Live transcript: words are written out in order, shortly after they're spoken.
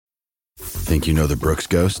Think you know the Brooks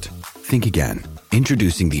Ghost? Think again.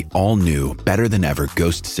 Introducing the all-new, better-than-ever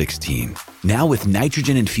Ghost 16. Now with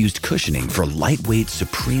nitrogen-infused cushioning for lightweight,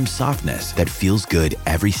 supreme softness that feels good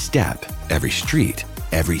every step, every street,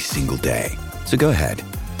 every single day. So go ahead,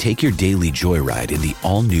 take your daily joyride in the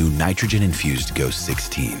all-new nitrogen-infused Ghost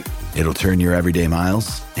 16. It'll turn your everyday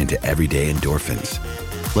miles into everyday endorphins.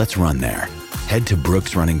 Let's run there. Head to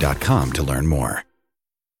brooksrunning.com to learn more.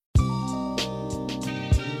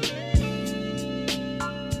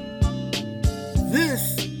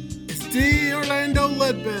 This is the Orlando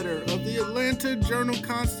Ledbetter of the Atlanta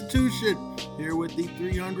Journal-Constitution, here with the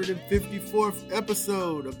 354th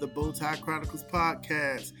episode of the Bowtie Chronicles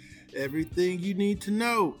podcast. Everything you need to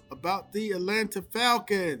know about the Atlanta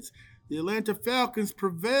Falcons. The Atlanta Falcons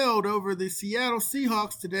prevailed over the Seattle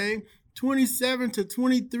Seahawks today,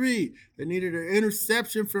 27-23. They needed an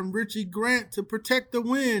interception from Richie Grant to protect the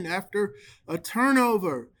win after a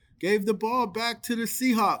turnover gave the ball back to the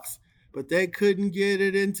Seahawks, but they couldn't get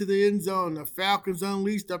it into the end zone. The Falcons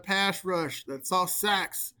unleashed a pass rush that saw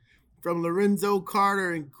sacks from Lorenzo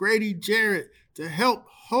Carter and Grady Jarrett to help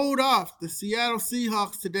hold off the Seattle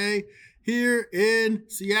Seahawks today here in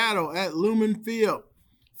Seattle at Lumen Field.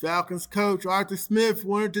 Falcons coach Arthur Smith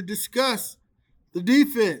wanted to discuss the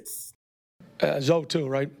defense. Zoe too,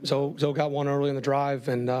 right? Zoe got one early in the drive,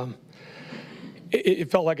 and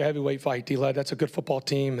it felt like a heavyweight fight, D-Led. That's a good football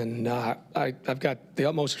team, and I've got the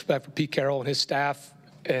utmost respect for Pete Carroll and his staff,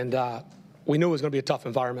 and we knew it was going to be a tough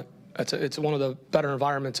environment. It's one of the better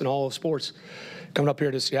environments in all of sports. Coming up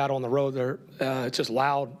here to Seattle on the road, it's just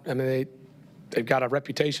loud. I mean, they've got a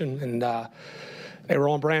reputation, and they were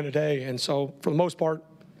on brand today. And so, for the most part,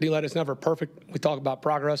 D-Led is never perfect. We talk about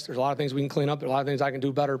progress. There's a lot of things we can clean up. There's a lot of things I can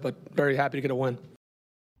do better, but very happy to get a win.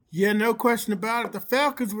 Yeah, no question about it. The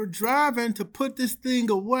Falcons were driving to put this thing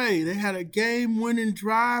away. They had a game-winning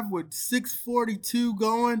drive with 6:42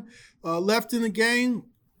 going left in the game.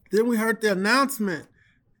 Then we heard the announcement.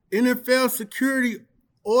 NFL security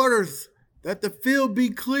orders that the field be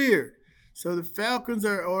cleared. So the Falcons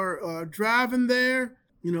are driving there.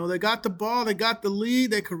 You know, they got the ball. They got the lead.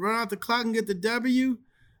 They could run out the clock and get the W.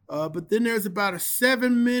 But then there's about a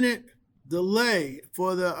 7-minute delay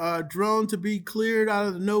for the drone to be cleared out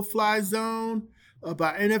of the no-fly zone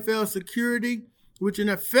by NFL security, which in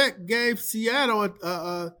effect gave Seattle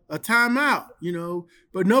a timeout, you know.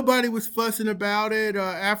 But nobody was fussing about it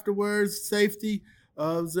afterwards. Safety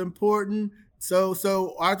was important.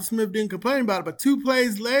 So Arthur Smith didn't complain about it. But 2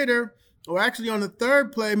 plays later, or actually on the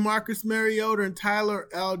 3rd play, Marcus Mariota and Tyler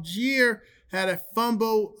Algier had a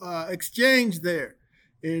fumble exchange there.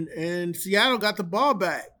 And Seattle got the ball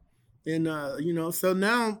back. And, so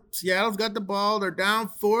now Seattle's got the ball. They're down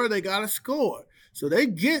 4. They got to score. So they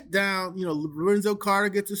get down. Lorenzo Carter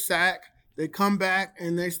gets a sack. They come back,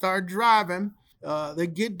 and they start driving. They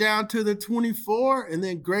get down to the 24, and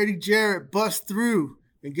then Grady Jarrett busts through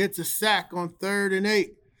and gets a sack on 3rd and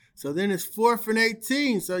 8. So then it's 4th and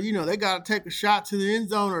 18. So, they got to take a shot to the end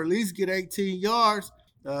zone or at least get 18 yards.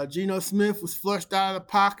 Geno Smith was flushed out of the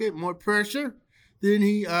pocket, more pressure. Then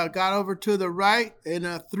he got over to the right and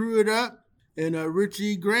threw it up, and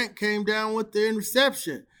Richie Grant came down with the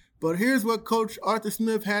interception. But here's what Coach Arthur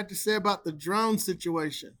Smith had to say about the drone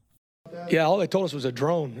situation. Yeah, all they told us was a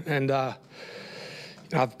drone, and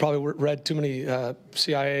I've probably read too many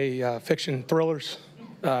CIA fiction thrillers,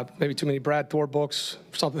 maybe too many Brad Thor books,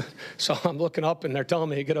 something. So I'm looking up, and they're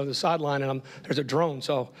telling me to get over the sideline, and there's a drone.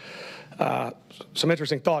 So some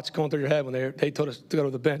interesting thoughts going through your head when they told us to go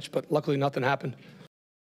to the bench, but luckily nothing happened.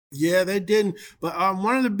 Yeah, they didn't. But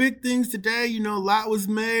one of the big things today, a lot was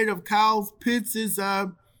made of Kyle Pitts'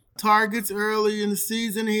 targets early in the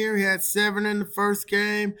season here. He had 7 in the first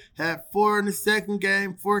game, had 4 in the second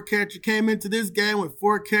game, 4 catches. Came into this game with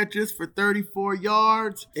 4 catches for 34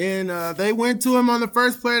 yards. And they went to him on the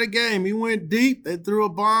first play of the game. He went deep. They threw a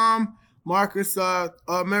bomb. Marcus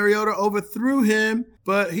Mariota overthrew him,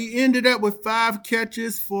 but he ended up with 5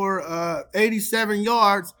 catches for 87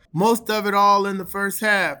 yards, most of it all in the first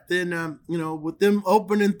half. Then, with them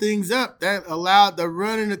opening things up, that allowed the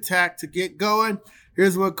running attack to get going.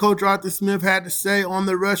 Here's what Coach Arthur Smith had to say on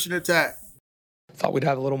the rushing attack. Thought we'd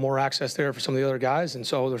have a little more access there for some of the other guys, and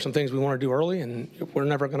so there's some things we want to do early, and we're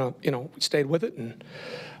never going to, we stayed with it, and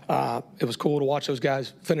it was cool to watch those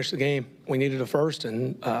guys finish the game. We needed a first,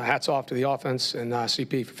 and hats off to the offense and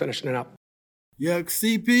CP for finishing it up. Yeah,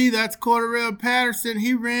 CP, that's Cordarrelle Patterson.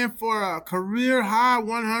 He ran for a career-high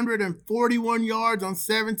 141 yards on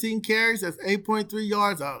 17 carries. That's 8.3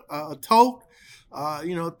 yards a tote.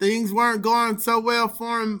 Things weren't going so well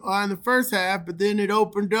for him in the first half, but then it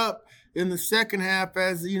opened up in the second half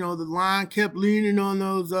as, the line kept leaning on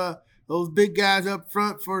those those big guys up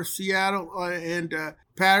front for Seattle, and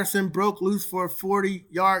Patterson broke loose for a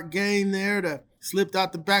 40-yard gain there to slipped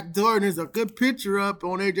out the back door, and there's a good picture up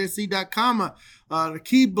on AJC.com. The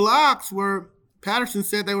key blocks were, Patterson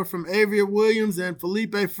said they were from Avery Williams and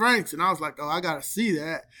Felipe Franks, and I was like, oh, I got to see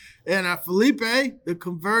that. And Felipe, the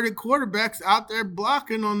converted quarterback's out there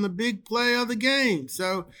blocking on the big play of the game.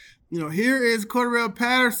 So, here is Cordarrelle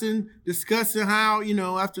Patterson discussing how,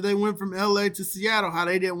 after they went from L.A. to Seattle, how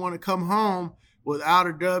they didn't want to come home without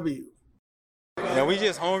a W. We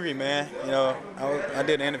just hungry, man. I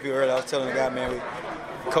did an interview earlier. I was telling the guy, man,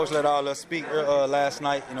 Coach let all us speak last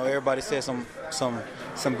night. Everybody said some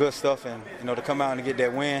good stuff, and to come out and get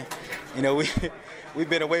that win. We've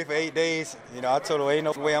been away for 8 days. I told him ain't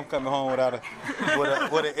no way I'm coming home without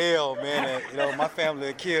with an L, man. And, my family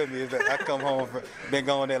would kill me if I come home been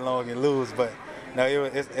gone that long and lose. But no,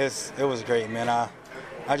 it was great, man.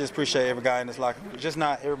 I just appreciate every guy in this locker room. Just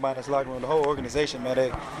not everybody in this locker room, the whole organization,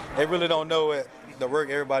 man. They really don't know the work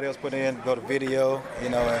everybody else put in, go to video,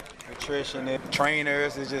 nutrition, and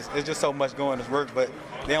trainers. It's just so much going this work, but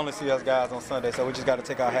they only see us guys on Sunday, so we just got to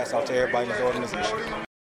take our hats off to everybody in this organization.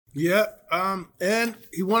 Yep, and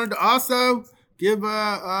he wanted to also give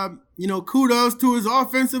kudos to his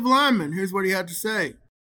offensive linemen. Here's what he had to say.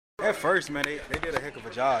 At first, man, they did a heck of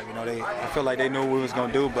a job. I feel like they knew what we was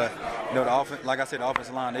gonna do, but the offense, like I said, the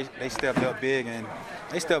offensive line, they stepped up big, and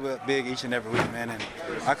they step up big each and every week, man. And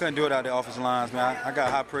I couldn't do it without the offensive lines, man. I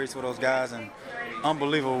got high praise for those guys, and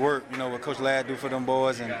unbelievable work. What Coach Ladd do for them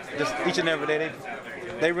boys, and just each and every day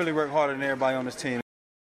they really work harder than everybody on this team.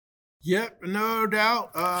 Yep, no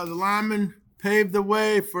doubt. The linemen paved the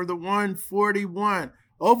way for the 141.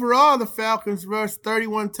 Overall, the Falcons rushed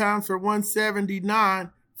 31 times for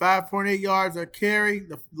 179. 5.8 yards a carry,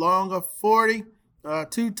 the long of 40,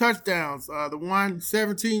 2 touchdowns. The one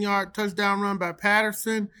 17-yard touchdown run by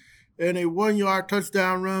Patterson and a 1-yard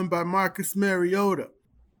touchdown run by Marcus Mariota.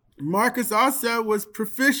 Marcus also was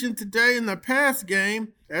proficient today in the pass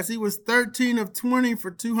game as he was 13 of 20 for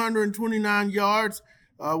 229 yards,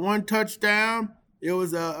 1 touchdown. It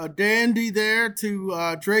was a dandy there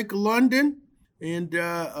to Drake London, and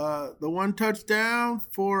the 1 touchdown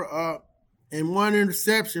for and 1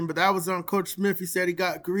 interception, but that was on Coach Smith. He said he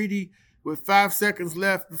got greedy with 5 seconds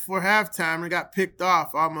left before halftime and got picked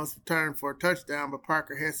off, almost returned for a touchdown, but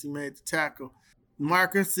Parker Hesse made the tackle.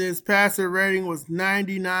 Marcus's passer rating was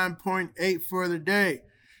 99.8 for the day.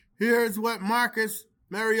 Here's what Marcus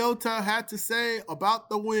Mariota had to say about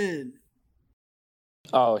the win.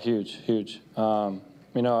 Oh, huge. To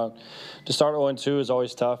start 0-2 is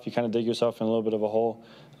always tough. You kind of dig yourself in a little bit of a hole.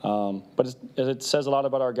 But it says a lot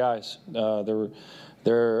about our guys,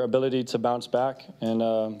 their ability to bounce back, and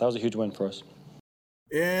that was a huge win for us.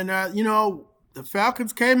 And, the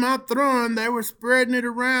Falcons came out throwing. They were spreading it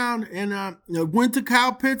around and went to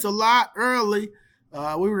Kyle Pitts a lot early.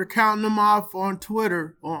 We were counting them off on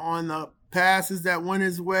Twitter on the passes that went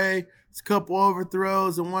his way. It's a couple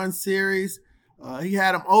overthrows in one series. He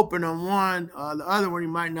had them open on one. The other one,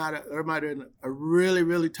 there might have been a really,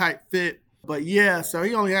 really tight fit. But, yeah, so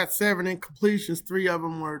he only had 7 incompletions. 3 of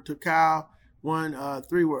them were to Kyle.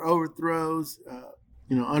 3 were overthrows,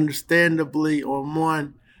 understandably on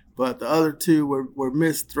one. But the other 2 were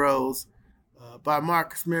missed throws by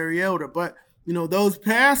Marcus Mariota. But, those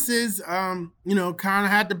passes, kind of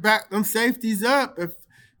had to back them safeties up. If,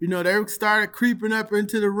 they started creeping up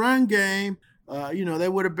into the run game, they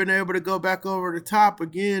would have been able to go back over the top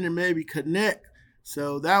again and maybe connect.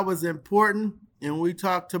 So that was important. And we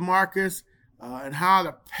talked to Marcus and how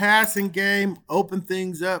the passing game opened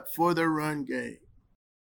things up for the run game.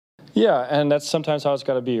 Yeah, and that's sometimes how it's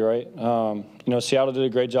got to be, right? Seattle did a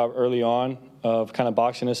great job early on of kind of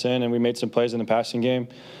boxing us in, and we made some plays in the passing game.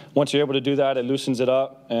 Once you're able to do that, it loosens it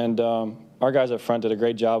up, and our guys up front did a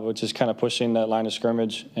great job of just kind of pushing that line of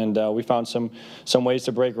scrimmage, and we found some ways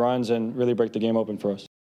to break runs and really break the game open for us.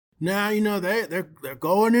 Now, they're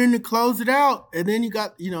going in to close it out, and then you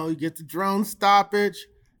get the drone stoppage.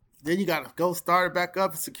 Then you got to go start it back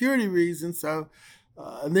up for security reasons. So,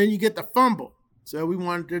 and then you get the fumble. So we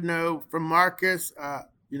wanted to know from Marcus,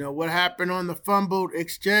 what happened on the fumbled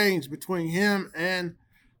exchange between him and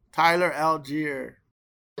Tyler Algier.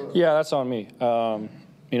 Yeah, that's on me.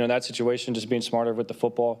 That situation, just being smarter with the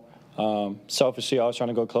football. Selfishly, I was trying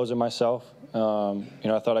to go close it myself.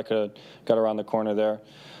 I thought I could have got around the corner there.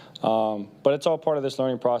 But it's all part of this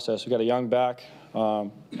learning process. We got a young back.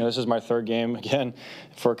 This is my 3rd game again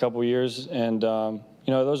for a couple of years, and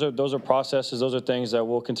those are processes. Those are things that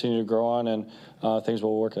we'll continue to grow on, and things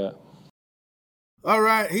we'll work at. All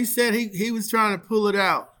right, he said he was trying to pull it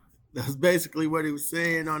out. That's basically what he was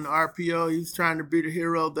saying on the RPO. He was trying to be the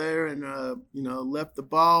hero there and, left the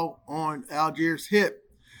ball on Allgeier's hip.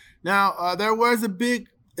 Now, there was a big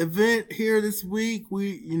event here this week.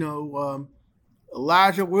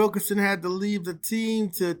 Elijah Wilkinson had to leave the team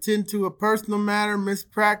to attend to a personal matter,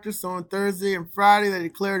 missed practice on Thursday and Friday. They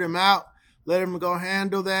declared him out, let him go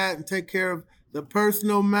handle that and take care of the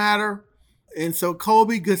personal matter. And so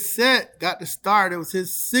Kobe Gassett got the start. It was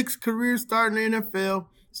his sixth career start in the NFL.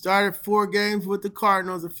 Started 4 games with the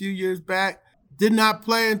Cardinals a few years back. Did not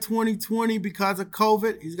play in 2020 because of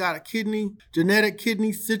COVID. He's got a genetic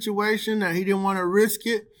kidney situation, and he didn't want to risk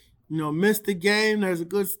it. Missed the game. There's a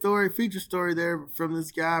good feature story there from this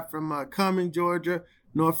guy from Cumming, Georgia,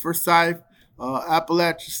 North Forsyth,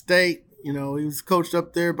 Appalachia State. He was coached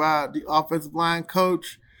up there by the offensive line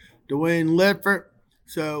coach, Dwayne Ledford.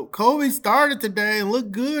 So Kobe started today and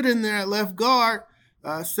looked good in there at left guard.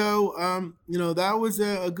 That was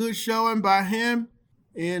a good showing by him.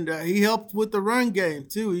 And he helped with the run game,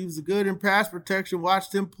 too. He was good in pass protection.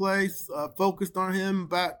 Watched him play, focused on him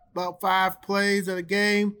about 5 plays at a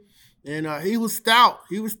game. And he was stout.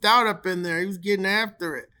 He was stout up in there. He was getting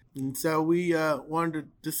after it. And so we wanted to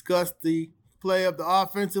discuss the play of the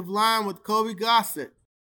offensive line with Kobe Gossett.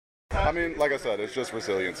 I mean, like I said, it's just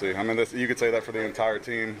resiliency. I mean, you could say that for the entire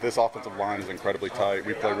team. This offensive line is incredibly tight.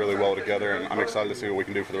 We play really well together, and I'm excited to see what we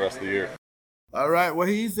can do for the rest of the year. All right. Well,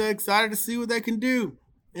 he's excited to see what they can do.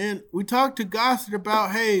 And we talked to Gossett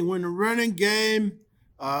about, hey, when the running game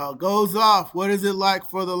goes off, what is it like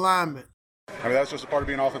for the linemen? I mean, that's just a part of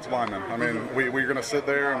being an offensive lineman. I mean, we're going to sit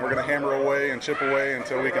there and we're going to hammer away and chip away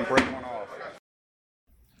until we can break one off.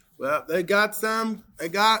 Well, they got some. They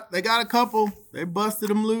got a couple. They busted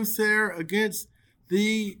them loose here against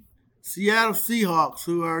the Seattle Seahawks,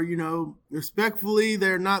 who are, respectfully,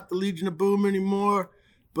 they're not the Legion of Boom anymore.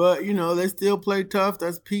 But, they still play tough.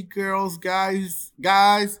 That's Pete Carroll's guys.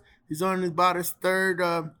 He's on about his third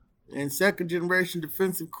and second generation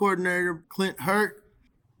defensive coordinator, Clint Hurt.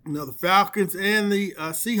 The Falcons and the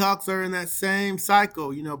Seahawks are in that same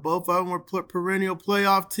cycle. Both of them were perennial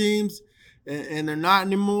playoff teams, and they're not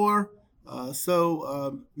anymore.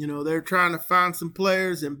 They're trying to find some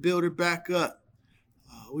players and build it back up.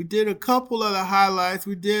 We did a couple of the highlights.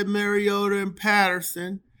 We did Mariota and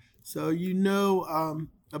Patterson. So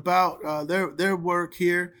about their work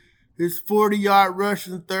here. His 40-yard rush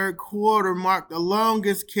in the third quarter marked the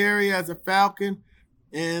longest carry as a Falcon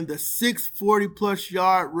and the 6th 40-plus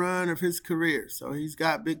yard run of his career. So he's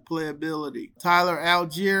got big playability. Tyler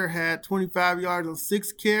Allgeier had 25 yards on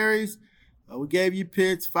 6 carries. We gave you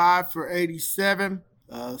Pitts 5 for 87.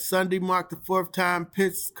 Sunday marked the 4th time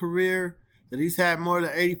Pitts' career that he's had more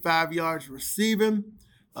than 85 yards receiving.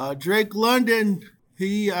 Drake London,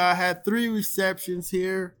 he had 3 receptions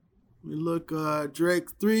here. We look, Drake,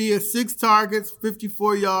 6 targets,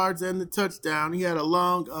 54 yards, and the touchdown. He had a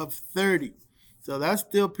long of 30. So that's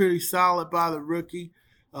still pretty solid by the rookie.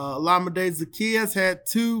 Olamide Zaccheaus had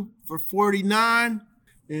 2 for 49.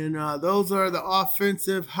 And those are the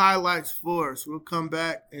offensive highlights for us. We'll come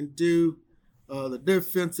back and do the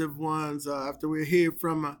defensive ones after we hear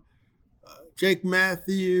from Jake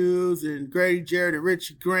Matthews and Grady Jarrett and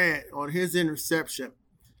Richie Grant on his interception.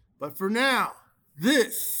 But for now,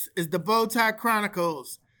 this is the Bowtie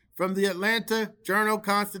Chronicles from the Atlanta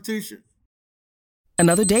Journal-Constitution.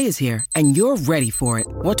 Another day is here, and you're ready for it.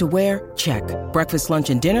 What to wear? Check. Breakfast, lunch,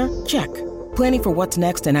 and dinner? Check. Planning for what's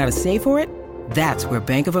next and how to save for it? That's where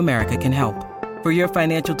Bank of America can help. For your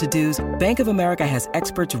financial to-dos, Bank of America has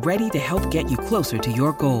experts ready to help get you closer to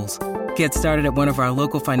your goals. Get started at one of our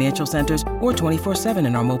local financial centers or 24/7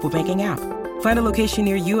 in our mobile banking app. Find a location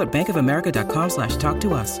near you at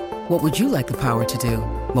bankofamerica.com/talktous. What would you like the power to do?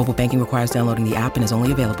 Mobile banking requires downloading the app and is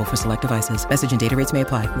only available for select devices. Message and data rates may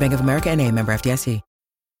apply. Bank of America N.A., member FDIC.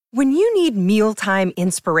 When you need mealtime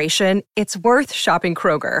inspiration, it's worth shopping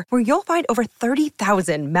Kroger, where you'll find over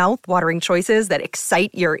 30,000 mouth-watering choices that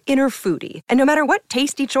excite your inner foodie. And no matter what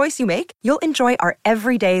tasty choice you make, you'll enjoy our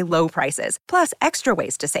everyday low prices, plus extra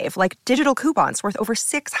ways to save, like digital coupons worth over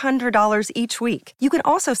 $600 each week. You can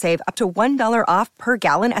also save up to $1 off per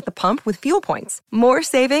gallon at the pump with fuel points. More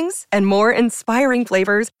savings and more inspiring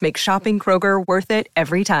flavors make shopping Kroger worth it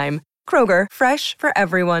every time. Kroger, fresh for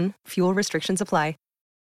everyone. Fuel restrictions apply.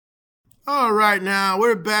 All right, now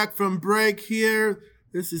we're back from break here.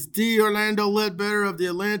 This is D. Orlando Ledbetter of the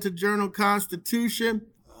Atlanta Journal-Constitution,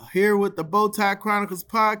 here with the Bowtie Chronicles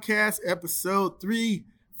podcast, episode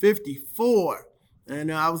 354.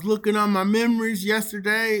 And I was looking on my memories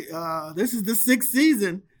yesterday. This is the 6th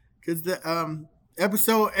season because the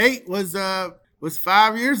episode 8 was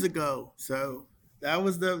 5 years ago. So That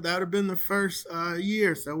would have been the first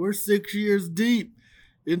year. So we're 6 years deep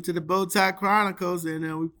into the Bowtie Chronicles,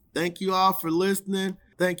 and we thank you all for listening.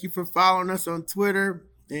 Thank you for following us on Twitter,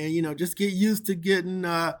 and just get used to getting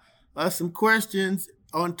some questions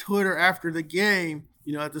on Twitter after the game.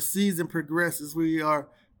 As the season progresses, we are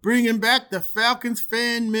bringing back the Falcons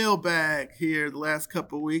fan mailbag here the last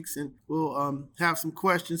couple of weeks, and we'll have some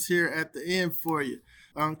questions here at the end for you.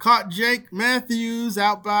 Caught Jake Matthews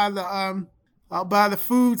out by the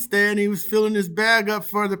food stand. He was filling his bag up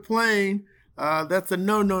for the plane. That's a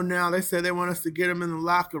no-no now. They said they want us to get him in the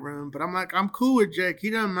locker room, but I'm like, I'm cool with Jake. He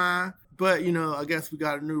doesn't mind, but I guess we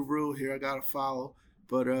got a new rule here I got to follow.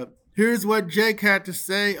 But here's what Jake had to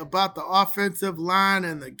say about the offensive line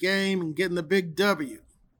and the game and getting the big W.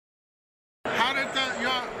 How did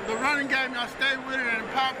the running game, y'all stay with it and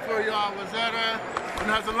pop for y'all? Was that,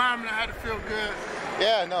 as a lineman, I had to feel good?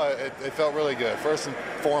 Yeah, no, it felt really good. First and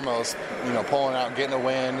foremost, pulling out, getting a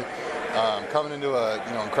win, coming into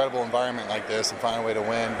a incredible environment like this and finding a way to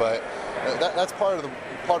win. But that's part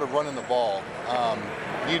of running the ball.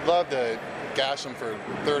 You'd love to gash them for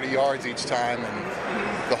 30 yards each time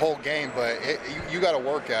and the whole game, but you got to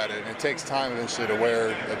work at it, and it takes time eventually to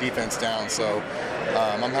wear a defense down. So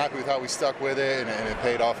I'm happy with how we stuck with it, and it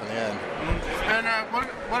paid off in the end. And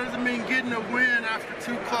what does it mean getting a win after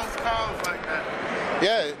two close calls like that?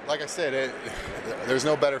 Yeah, like I said, there's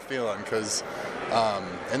no better feeling because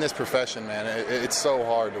in this profession, man, it's so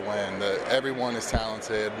hard to win. Everyone is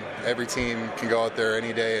talented. Every team can go out there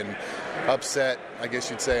any day and upset, I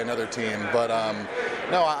guess you'd say, another team. But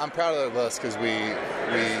no, I'm proud of us because we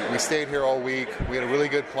stayed here all week. We had a really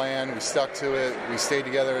good plan. We stuck to it. We stayed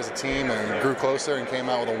together as a team and grew closer and came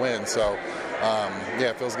out with a win. So, yeah,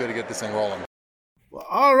 it feels good to get this thing rolling. Well,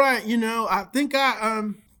 all right. I think I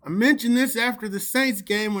mentioned this after the Saints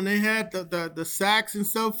game when they had the sacks and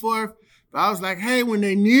so forth. But I was like, hey, when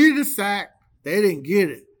they needed a sack, they didn't get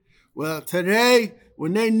it. Well, today,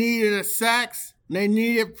 when they needed a sacks, and they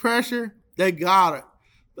needed pressure, they got it.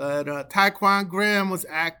 But Tyquan Graham was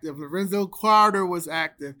active. Lorenzo Carter was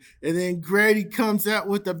active. And then Grady comes out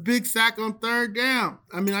with a big sack on third down.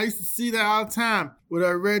 I mean, I used to see that all the time with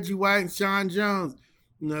Reggie White and Sean Jones.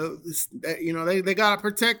 They got to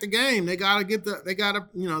protect the game. They got to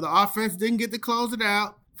the offense didn't get to close it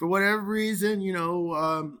out for whatever reason.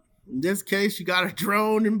 In this case, you got a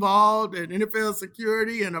drone involved and NFL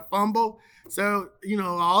security and a fumble. So,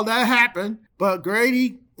 all that happened. But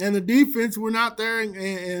Grady and the defense went out there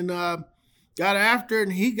and got after it,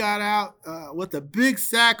 and he got out with a big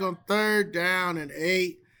sack on third down and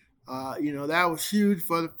 8. That was huge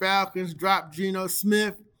for the Falcons. Dropped Geno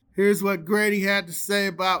Smith. Here's what Grady had to say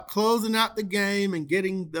about closing out the game and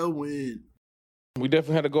getting the win. We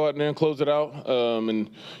definitely had to go out there and close it out, and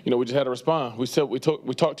we just had to respond. We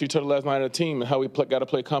talked to each other last night as a team and how we got to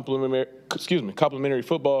play complementary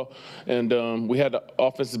football, and we had the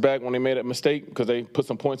offenses back when they made that mistake because they put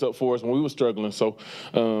some points up for us when we were struggling. So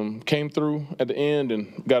came through at the end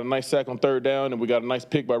and got a nice sack on third down, and we got a nice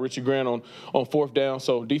pick by Richie Grant on fourth down.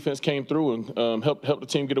 So defense came through and helped the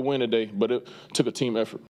team get a win today, but it took a team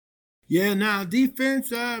effort. Yeah, now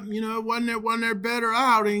defense, wasn't one of their better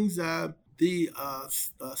outings. The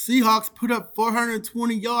Seahawks put up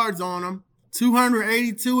 420 yards on them,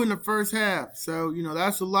 282 in the first half. So,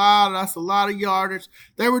 that's a lot of yardage.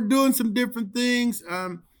 They were doing some different things.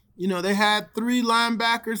 They had 3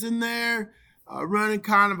 linebackers in there running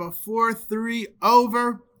kind of a 4-3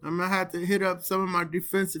 over. I'm going to have to hit up some of my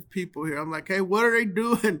defensive people here. I'm like, hey, what are they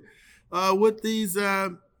doing with these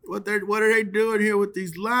what are they doing here with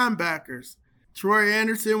these linebackers? Troy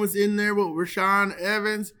Anderson was in there with Rashaan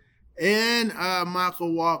Evans and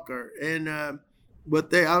Michael Walker. And I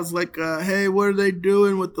was like, hey, what are they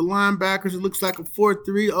doing with the linebackers? It looks like a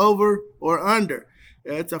 4-3 over or under.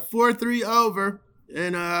 It's a 4-3 over,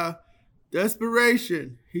 and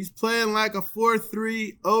desperation. He's playing like a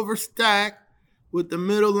 4-3 over stack with the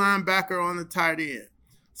middle linebacker on the tight end.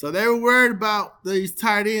 So they were worried about these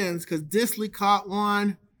tight ends because Disley caught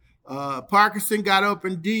one. Parkinson got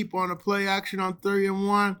open deep on a play action on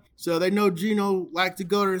 3-and-1. So they know Geno liked to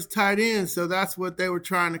go to his tight end. So that's what they were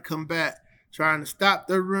trying to combat, trying to stop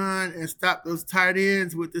the run and stop those tight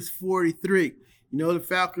ends with this 43. The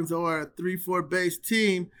Falcons are a 3-4 base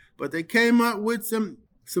team, but they came up with some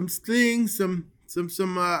things, some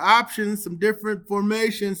options, some different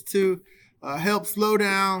formations to help slow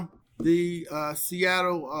down the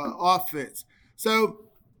Seattle offense. So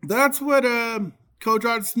that's what Coach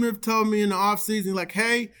Arthur Smith told me in the offseason, like,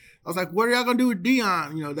 hey, I was like, what are y'all going to do with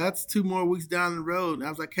Deion? That's 2 more weeks down the road. And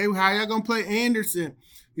I was like, hey, how y'all going to play Anderson?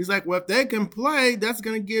 He's like, well, if they can play, that's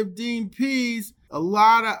going to give Dean Pease a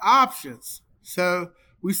lot of options. So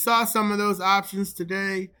we saw some of those options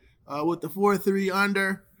today with the 4-3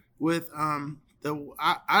 under. With I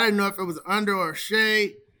didn't know if it was under or a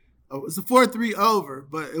shade. It was a 4-3 over,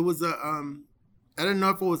 but it was I didn't know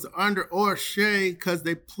if it was under or a shade because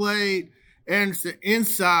they played Anderson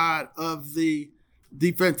inside of the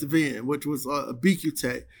defensive end, which was a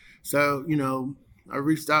BQT. So, I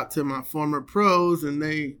reached out to my former pros and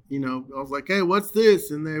they, I was like, hey, what's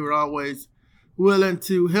this? And they were always willing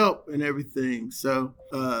to help and everything. So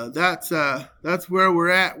that's where we're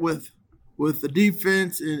at with the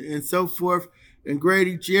defense and so forth. And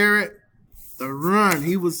Grady Jarrett, the run,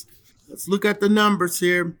 let's look at the numbers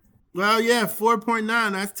here. Well, yeah,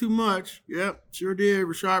 4.9, that's too much. Yep, sure did.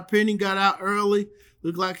 Rashard Penny got out early.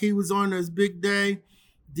 Looked like he was on his big day.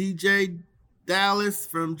 DJ Dallas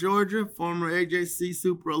from Georgia, former AJC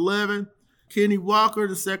Super 11. Kenny Walker,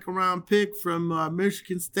 the second-round pick from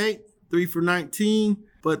Michigan State, 3 for 19.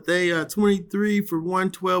 But they 23 for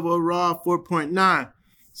 112 overall, 4.9.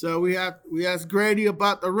 So we asked Grady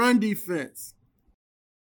about the run defense.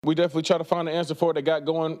 We definitely try to find the answer for it. They got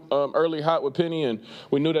going early hot with Penny, and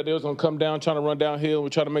we knew that they was going to come down trying to run downhill. We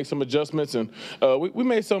tried to make some adjustments, and we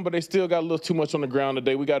made some, but they still got a little too much on the ground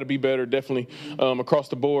today. We got to be better, definitely, across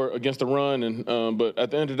the board against the run. And but at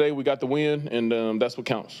the end of the day, we got the win, and that's what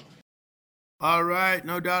counts. All right,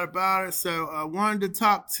 no doubt about it. So I wanted to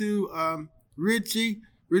talk to Richie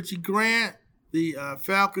Grant, the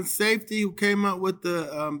Falcons safety, who came up with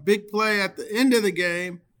the big play at the end of the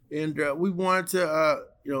game. And we wanted to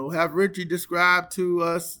have Richie describe to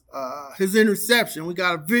us his interception. We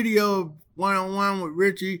got a video one-on-one with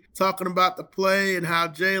Richie talking about the play and how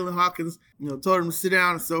Jalen Hawkins, told him to sit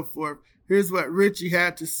down and so forth. Here's what Richie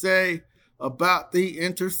had to say about the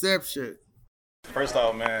interception. First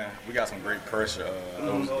off, man, we got some great pressure.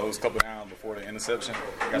 Those couple downs before the interception,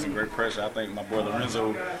 got some great pressure. I think my boy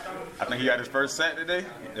Lorenzo, he got his first sack today,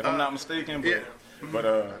 if I'm not mistaken. But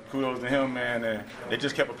kudos to him, man. And they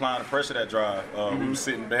just kept applying the pressure that drive. We were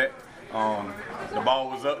sitting back. The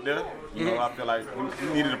ball was up there. I feel like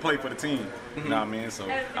we needed to play for the team. You know what I mean? So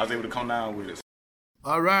I was able to come down with it.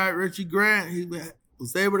 All right, Richie Grant, he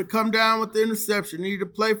was able to come down with the interception. Needed to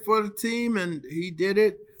play for the team, and he did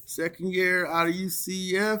it. Second year out of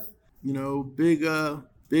UCF.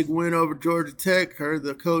 Big win over Georgia Tech. Heard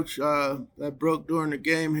the coach that broke during the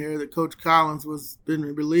game here that Coach Collins was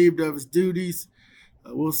been relieved of his duties.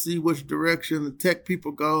 We'll see which direction the Tech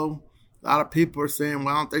people go. A lot of people are saying,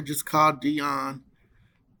 why don't they just call Deion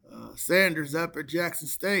Sanders up at Jackson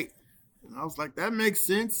State? And I was like, that makes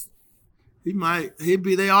sense.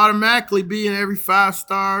 They automatically be in every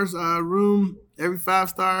 5-stars room, every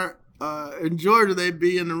 5-star in Georgia, they'd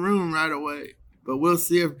be in the room right away. But we'll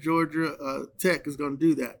see if Georgia Tech is going to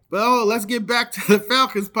do that. But let's get back to the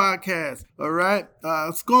Falcons podcast. All right.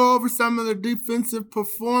 Let's go over some of the defensive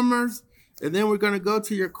performers. And then we're going to go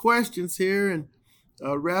to your questions here and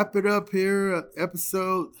wrap it up here at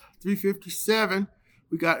episode 357.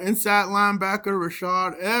 We got inside linebacker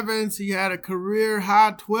Rashard Evans. He had a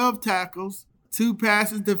career-high 12 tackles, 2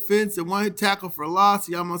 passes defense, and 1 hit tackle for loss.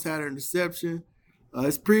 He almost had an interception.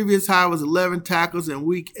 His previous high was 11 tackles in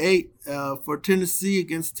Week 8 for Tennessee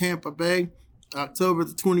against Tampa Bay, October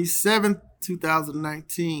the 27th,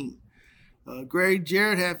 2019. Grady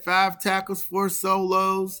Jarrett had 5 tackles, 4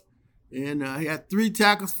 solos. And he had 3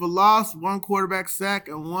 tackles for loss, 1 quarterback sack,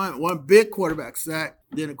 and one big quarterback sack,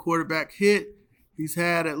 then a quarterback hit. He's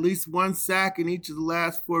had at least 1 sack in each of the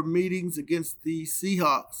last 4 meetings against the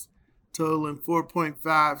Seahawks, totaling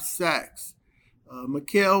 4.5 sacks.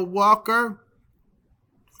 Mikael Walker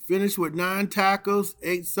finished with 9 tackles,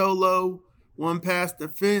 8 solo, 1 pass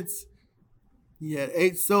defense. He had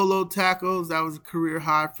 8 solo tackles. That was a career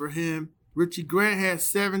high for him. Richie Grant had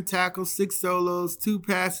 7 tackles, 6 solos, 2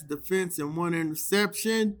 passes defense, and 1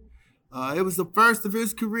 interception. It was the first of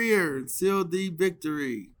his career and sealed the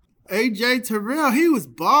victory. A.J. Terrell, he was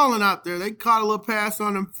balling out there. They caught a little pass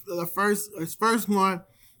on him his first one,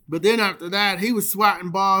 but then after that, he was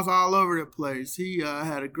swatting balls all over the place. He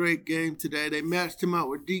had a great game today. They matched him up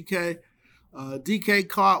with DK. DK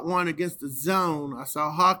caught one against the zone. I saw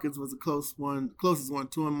Hawkins was the closest one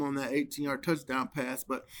to him on that 18-yard touchdown pass,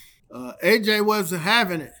 but AJ wasn't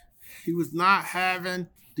having it. He was not having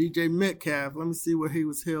DJ Metcalf. Let me see what he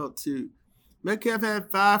was held to. Metcalf had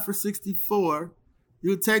 5 for 64.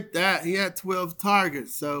 You'll take that. He had 12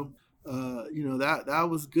 targets. So, that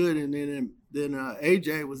was good. And then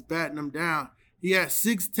AJ was batting him down. He had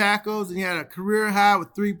 6 tackles, and he had a career high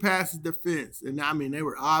with 3 passes defense. And, they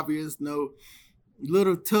were obvious. No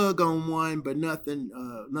little tug on one, but nothing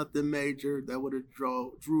major that would have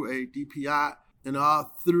drew a DPI. And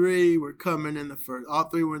all 3 were coming in the first. All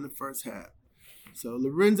 3 were in the first half. So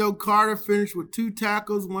Lorenzo Carter finished with 2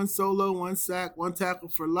 tackles, 1 solo, 1 sack, 1 tackle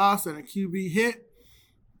for loss, and a QB hit.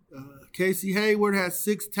 Casey Hayward has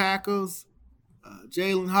 6 tackles.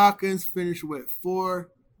 Jalen Hawkins finished with 4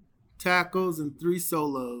 tackles and 3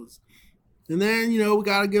 solos. And then, we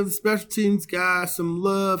got to give the special teams guys some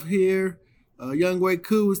love here. Younghoe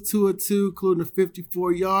Koo was 2 of 2, including a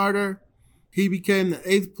 54-yarder. He became the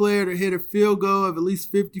 8th player to hit a field goal of at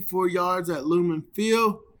least 54 yards at Lumen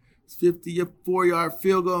Field. His 54-yard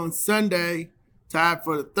field goal on Sunday, tied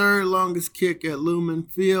for the 3rd longest kick at Lumen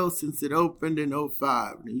Field since it opened in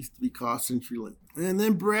 2005. It used to be called CenturyLink. And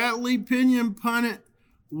then Bradley Pinion punted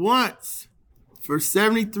once for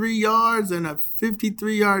 73 yards and a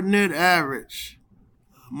 53-yard net average.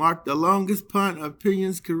 Marked the longest punt of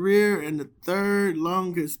Pinion's career and the 3rd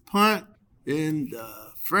longest punt in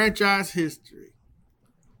the franchise history.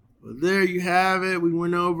 Well, there you have it. We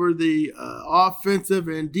went over the offensive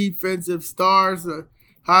and defensive stars,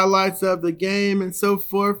 highlights of the game and so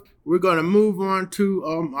forth. We're going to move on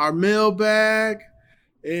to our mailbag.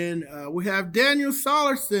 And we have Daniel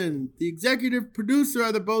Solerson, the executive producer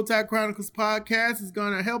of the Bowtie Chronicles podcast, is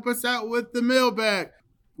going to help us out with the mailbag.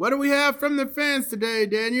 What do we have from the fans today,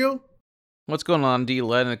 Daniel? What's going on,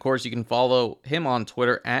 D-Led? And of course, you can follow him on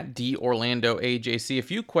Twitter at DOrlandoAJC. A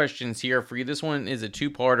few questions here for you. This one is a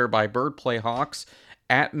 2-parter by Birdplay Hawks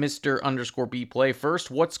at Mr_Bplay. First,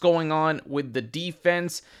 what's going on with the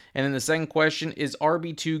defense? And then the second question, is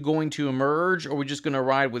RB2 going to emerge, or are we just going to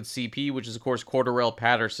ride with CP, which is, of course, Cordarrelle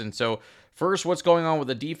Patterson? So first, what's going on with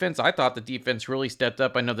the defense? I thought the defense really stepped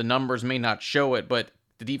up. I know the numbers may not show it, but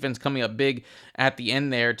the defense coming up big at the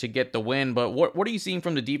end there to get the win. But what are you seeing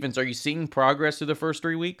from the defense? Are you seeing progress through the first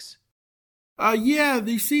 3 weeks? Yeah,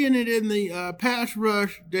 they're seeing it in the pass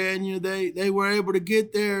rush, Daniel. They were able to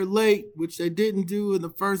get there late, which they didn't do in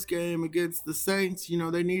the first game against the Saints.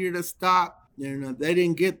 They needed a stop, and they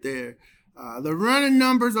didn't get there. The running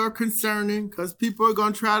numbers are concerning because people are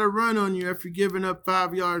going to try to run on you if you're giving up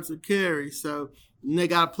 5 yards of carry. So they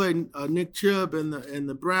got to play Nick Chubb and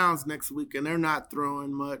the Browns next week, and they're not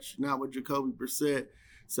throwing much, not with Jacoby Brissett.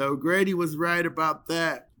 So Grady was right about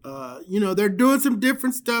that. They're doing some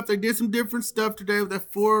different stuff. They did some different stuff today with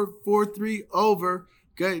that 4-4-3 over,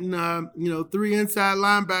 getting 3 inside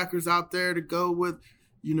linebackers out there to go with,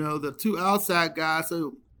 the 2 outside guys.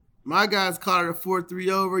 So my guys call it a 4-3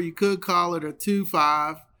 over. You could call it a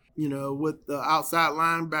 2-5, with the outside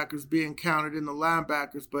linebackers being counted in the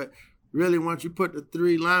linebackers. But really, once you put the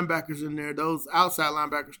 3 linebackers in there, those outside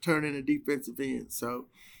linebackers turn into defensive ends. So,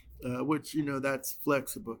 which, that's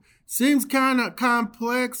flexible. Seems kind of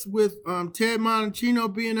complex with Ted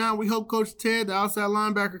Monachino being out. We hope Coach Ted, the outside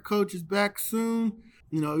linebacker coach, is back soon.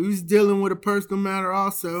 He's dealing with a personal matter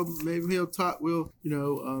also. Maybe he'll talk,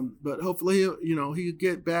 but hopefully he'll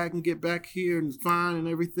get back here and it's fine and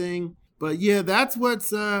everything. But yeah, that's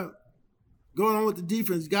what's going on with the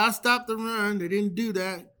defense. Got to stop the run. They didn't do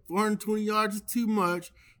that. 420 yards is too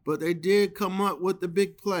much, but they did come up with the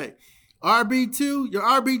big play. RB2, your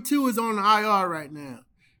RB2 is on the IR right now.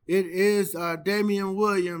 It is Damian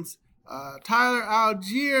Williams. Tyler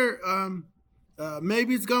Algier,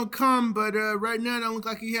 maybe it's going to come, but right now it don't look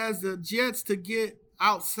like he has the jets to get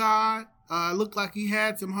outside. Looked like he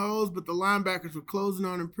had some holes, but the linebackers were closing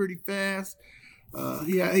on him pretty fast.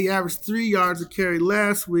 He averaged 3 yards a carry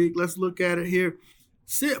last week. Let's look at it here.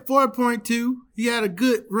 4.2. He had a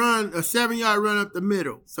good run, a 7-yard run up the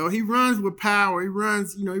middle. So he runs with power. He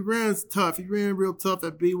runs tough. He ran real tough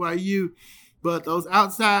at BYU. But those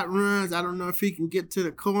outside runs, I don't know if he can get to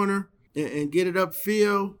the corner and get it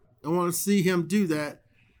upfield. I want to see him do that.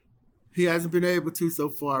 He hasn't been able to so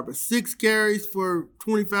far. But 6 carries for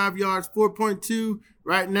 25 yards, 4.2.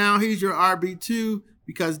 Right now, he's your RB2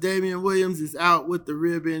 because Damian Williams is out with the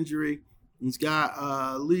rib injury. He's got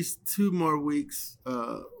at least 2 more weeks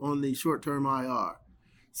on the short-term IR.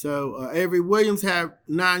 So Avery Williams had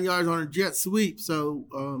 9 yards on a jet sweep.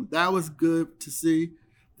 So that was good to see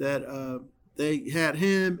that they had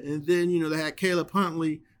him. And then, they had Caleb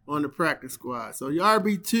Huntley on the practice squad. So your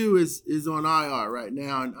RB2 is on IR right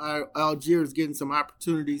now. And Algier is getting some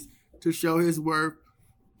opportunities to show his worth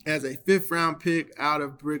as a 5th-round pick out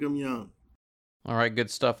of Brigham Young. All right, good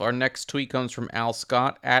stuff. Our next tweet comes from Al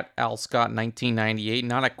Scott at AlScott1998.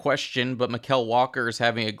 Not a question, but Mykal Walker is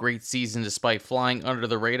having a great season despite flying under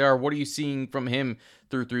the radar. What are you seeing from him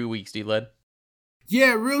through 3 weeks, D-Led?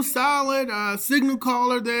 Yeah, real solid. Signal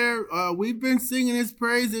caller there. We've been singing his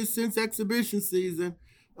praises since exhibition season.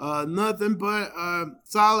 Nothing but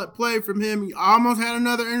solid play from him. He almost had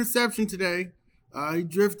another interception today. He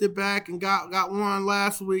drifted back and got one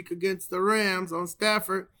last week against the Rams on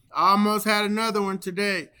Stafford. Almost had another one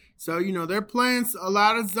today. So, they're playing a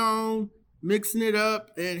lot of zone, mixing it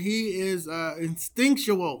up, and he is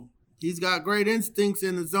instinctual. He's got great instincts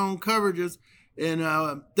in the zone coverages and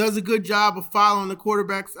does a good job of following the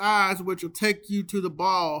quarterback's eyes, which will take you to the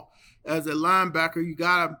ball as a linebacker.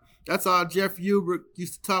 That's all Jeff Ulbrich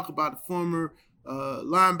used to talk about, the former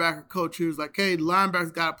linebacker coach. He was like, hey, the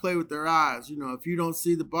linebackers got to play with their eyes. If you don't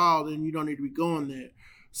see the ball, then you don't need to be going there.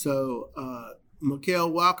 So Mikael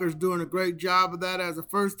Walker's doing a great job of that as a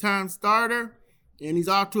first-time starter, and he's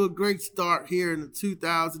off to a great start here in the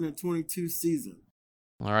 2022 season.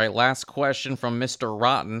 All right, last question from Mr.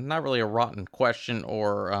 Rotten. Not really a rotten question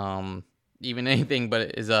or even anything, but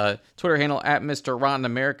it is a Twitter handle at Mr. Rotten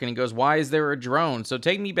American. He goes, why is there a drone? So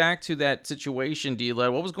take me back to that situation, D-Led.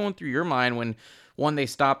 What was going through your mind when, one, they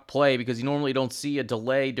stopped play, because you normally don't see a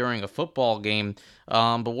delay during a football game.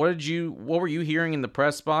 But what were you hearing in the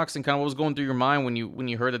press box, and kind of what was going through your mind when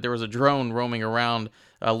you heard that there was a drone roaming around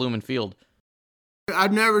Lumen Field?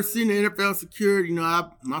 I've never seen the NFL security.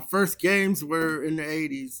 My first games were in the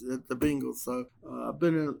 80s at the Bengals. So I've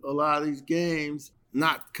been in a lot of these games,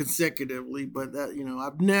 not consecutively, but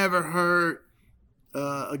I've never heard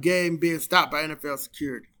a game being stopped by NFL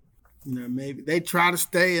security. Maybe they try to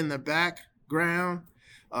stay in the background.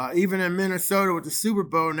 Even in Minnesota with the Super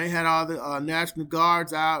Bowl, and they had all the National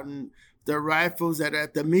Guards out and their rifles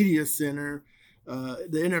at the media center. The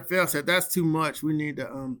NFL said that's too much. We need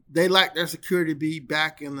to. They like their security to be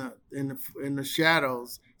back in the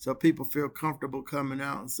shadows, so people feel comfortable coming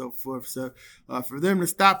out and so forth. So for them to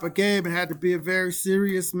stop a game, it had to be a very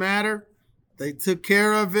serious matter. They took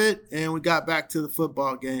care of it, and we got back to the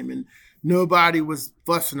football game, and nobody was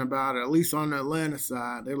fussing about it. At least on the Atlanta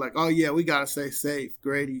side, they're like, "Oh yeah, we gotta stay safe."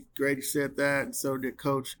 Grady said that, and so did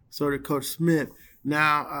Coach Smith.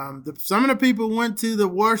 Now, some of the people went to the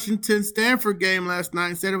Washington-Stanford game last night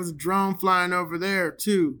and said it was a drone flying over there,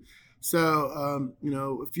 too. So,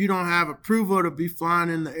 if you don't have approval to be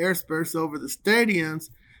flying in the airspace over the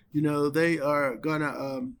stadiums, they are going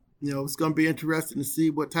to, it's going to be interesting to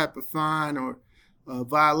see what type of fine or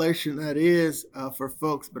violation that is for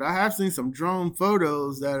folks. But I have seen some drone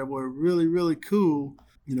photos that were really, really cool.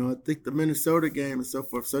 I think the Minnesota game and so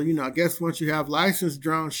forth. So, I guess once you have licensed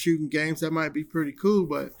drone shooting games, that might be pretty cool.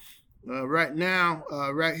 But right now,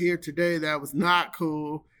 right here today, that was not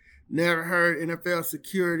cool. Never heard NFL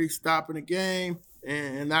security stopping a game.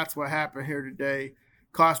 And that's what happened here today.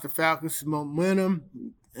 Cost the Falcons some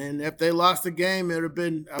momentum. And if they lost the game,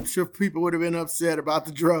 I'm sure people would have been upset about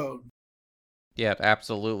the drone. Yeah,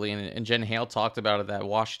 absolutely. And Jen Hale talked about it, that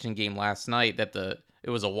Washington game last night, that it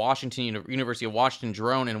was a University of Washington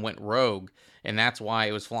drone and went rogue, and that's why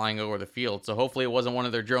it was flying over the field. So hopefully it wasn't one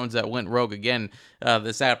of their drones that went rogue again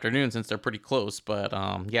this afternoon, since they're pretty close. But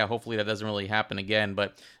hopefully that doesn't really happen again.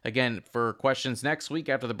 But again, for questions next week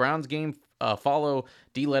after the Browns game, follow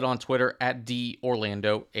D-Led on Twitter at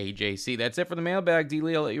DOrlandoAJC. That's it for the mailbag.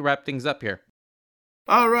 D-Led, I'll let you wrap things up here.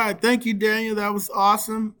 All right. Thank you, Daniel. That was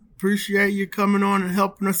awesome. Appreciate you coming on and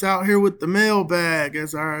helping us out here with the mailbag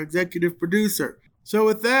as our executive producer. So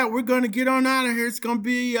with that, we're going to get on out of here. It's going to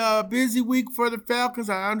be a busy week for the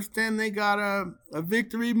Falcons. I understand they got a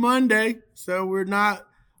victory Monday, so we're not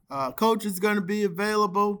coach is going to be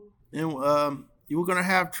available. And we're going to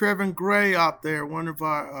have Trevin Gray out there, one of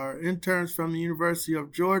our interns from the University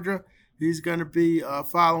of Georgia. He's going to be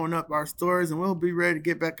following up our stories, and we'll be ready to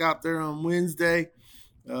get back out there on Wednesday.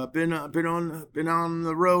 Been on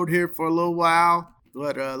the road here for a little while,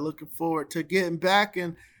 but looking forward to getting back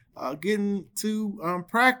and getting to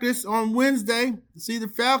practice on Wednesday to see the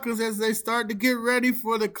Falcons as they start to get ready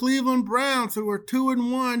for the Cleveland Browns, who are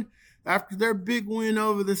 2-1 after their big win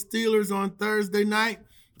over the Steelers on Thursday night,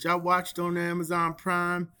 which I watched on Amazon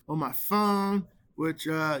Prime on my phone, which,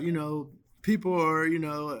 people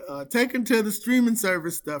are, taking to the streaming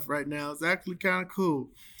service stuff right now. It's actually kind of cool.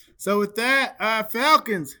 So with that,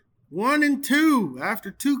 Falcons 1-2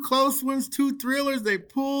 after 2 close ones, 2 thrillers. They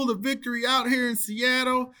pulled the victory out here in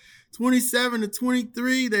Seattle,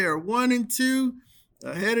 27-23. They are 1-2,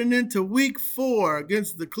 heading into Week 4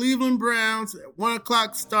 against the Cleveland Browns at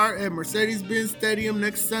 1:00 start at Mercedes-Benz Stadium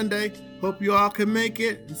next Sunday. Hope you all can make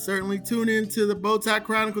it, and certainly tune in to the Bowtie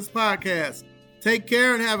Chronicles podcast. Take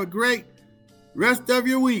care and have a great rest of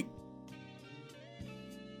your week.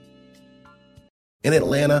 In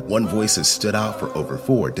Atlanta, one voice has stood out for over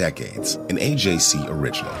 4 decades. An AJC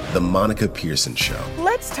original, The Monica Pearson Show.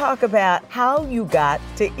 Let's talk about how you got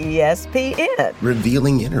to ESPN.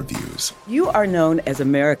 Revealing interviews. You are known as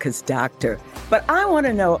America's doctor, but I want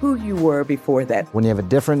to know who you were before that. When you have a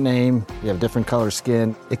different name, you have different color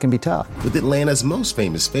skin, it can be tough. With Atlanta's most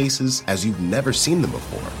famous faces as you've never seen them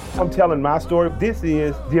before. I'm telling my story. This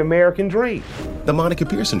is the American dream. The Monica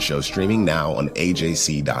Pearson Show, streaming now on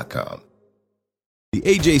AJC.com. The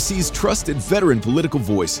AJC's trusted veteran political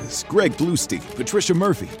voices, Greg Bluestein, Patricia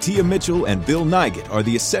Murphy, Tia Mitchell, and Bill Nighet, are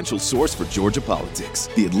the essential source for Georgia politics.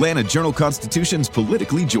 The Atlanta Journal-Constitution's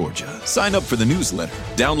Politically Georgia. Sign up for the newsletter,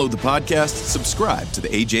 download the podcast, subscribe to the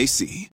AJC.